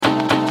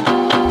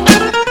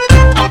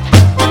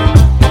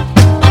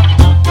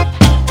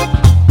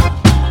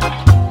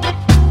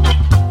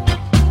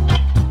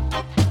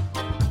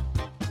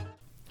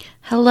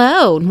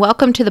Hello, and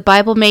welcome to the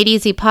Bible Made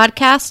Easy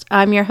podcast.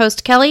 I'm your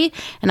host, Kelly,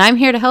 and I'm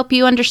here to help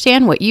you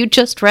understand what you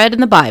just read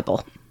in the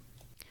Bible.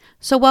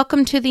 So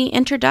welcome to the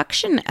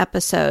introduction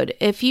episode.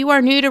 If you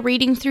are new to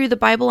reading through the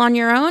Bible on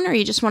your own, or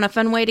you just want a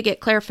fun way to get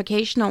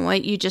clarification on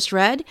what you just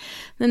read,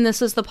 then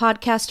this is the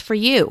podcast for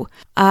you.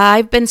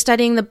 I've been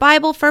studying the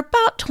Bible for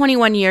about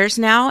 21 years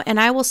now, and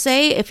I will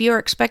say if you're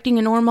expecting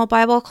a normal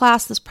Bible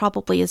class, this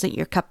probably isn't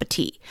your cup of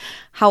tea.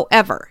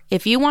 However,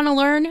 if you want to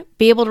learn,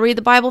 be able to read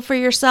the Bible for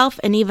yourself,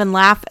 and even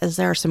laugh, as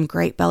there are some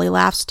great belly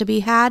laughs to be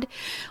had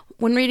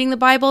when reading the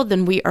Bible,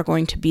 then we are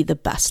going to be the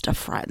best of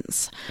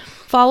friends.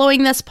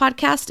 Following this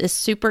podcast is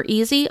super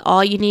easy.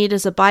 All you need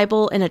is a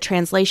Bible and a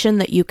translation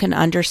that you can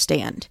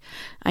understand.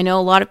 I know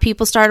a lot of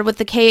people started with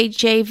the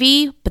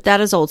KJV, but that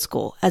is old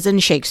school, as in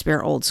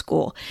Shakespeare old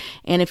school.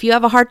 And if you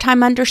have a hard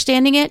time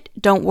understanding it,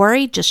 don't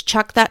worry, just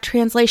chuck that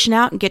translation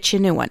out and get you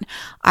a new one.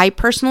 I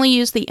personally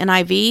use the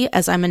NIV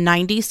as I'm a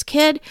 90s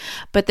kid,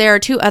 but there are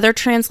two other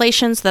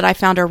translations that I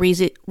found are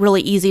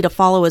really easy to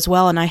follow as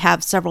well, and I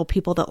have several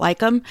people that like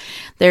them.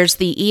 There's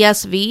the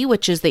ESV,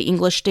 which is the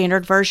English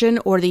Standard Version,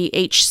 or the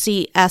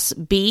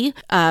HCSB,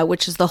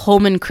 which is the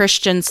Holman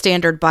Christian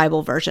Standard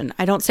Bible Version.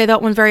 I don't say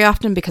that one very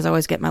often because I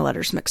always get my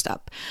letters mixed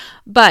up.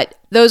 But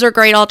those are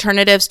great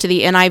alternatives to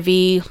the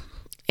NIV.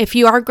 If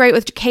you are great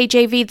with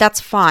KJV,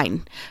 that's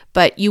fine.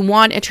 But you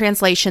want a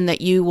translation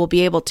that you will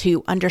be able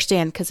to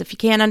understand, because if you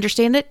can't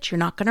understand it, you're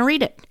not going to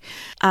read it.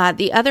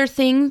 The other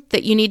thing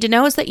that you need to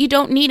know is that you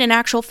don't need an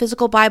actual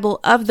physical Bible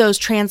of those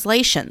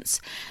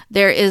translations.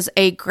 There is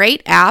a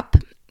great app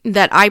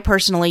that I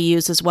personally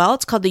use as well.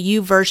 It's called the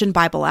YouVersion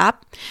Bible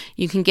app.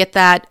 You can get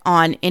that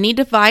on any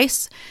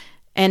device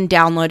and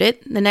download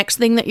it. The next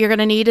thing that you're going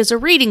to need is a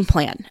reading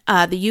plan.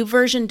 The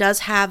YouVersion does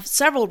have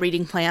several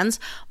reading plans.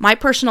 My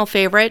personal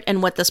favorite,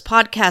 and what this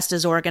podcast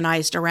is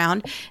organized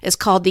around, is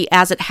called the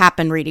As It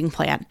Happened reading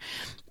plan.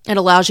 It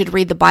allows you to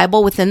read the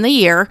Bible within the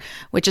year,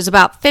 which is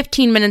about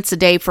 15 minutes a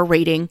day for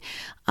reading.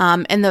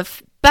 And the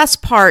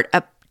best part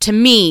to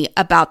me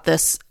about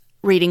this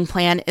reading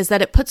plan is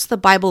that it puts the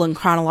Bible in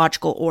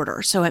chronological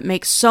order. So it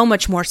makes so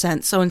much more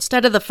sense. So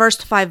instead of the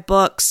first 5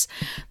 books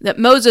that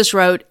Moses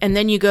wrote, and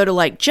then you go to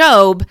like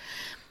Job,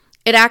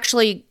 it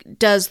actually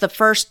does the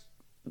first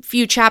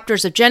few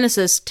chapters of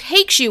Genesis,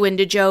 takes you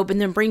into Job, and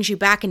then brings you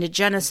back into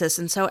Genesis.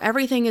 And so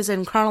everything is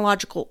in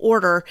chronological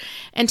order.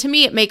 And to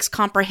me, it makes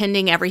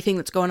comprehending everything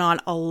that's going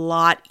on a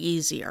lot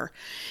easier.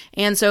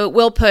 And so it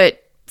will put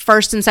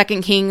 1st and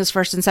 2nd Kings,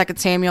 1st and 2nd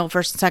Samuel,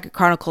 1st and 2nd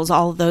Chronicles,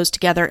 all of those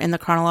together in the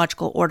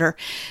chronological order.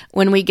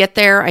 When we get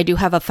there, I do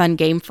have a fun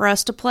game for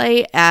us to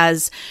play,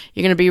 as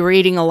you're going to be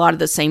reading a lot of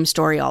the same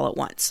story all at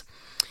once.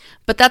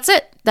 But that's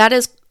it. That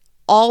is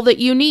all that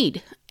you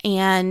need.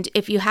 And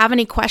if you have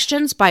any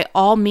questions, by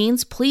all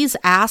means, please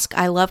ask.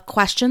 I love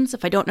questions.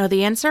 If I don't know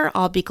the answer,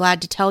 I'll be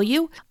glad to tell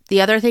you.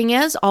 The other thing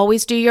is,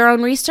 always do your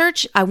own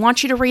research. I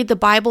want you to read the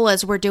Bible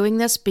as we're doing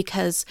this,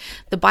 because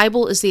the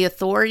Bible is the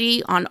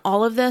authority on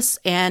all of this.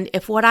 And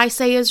if what I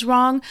say is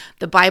wrong,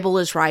 the Bible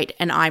is right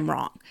and I'm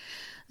wrong.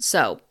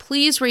 So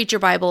please read your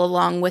Bible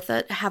along with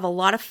it. Have a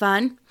lot of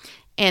fun.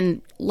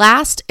 And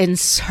last, and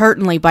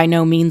certainly by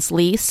no means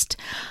least,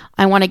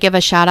 I want to give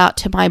a shout out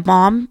to my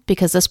mom,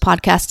 because this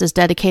podcast is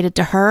dedicated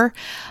to her.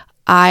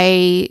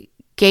 I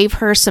gave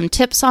her some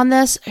tips on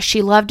this.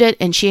 She loved it,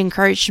 and she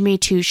encouraged me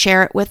to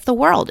share it with the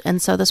world.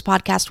 And so this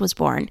podcast was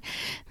born.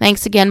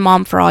 Thanks again,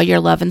 Mom, for all your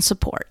love and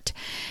support.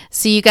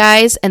 See you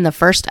guys in the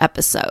first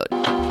episode.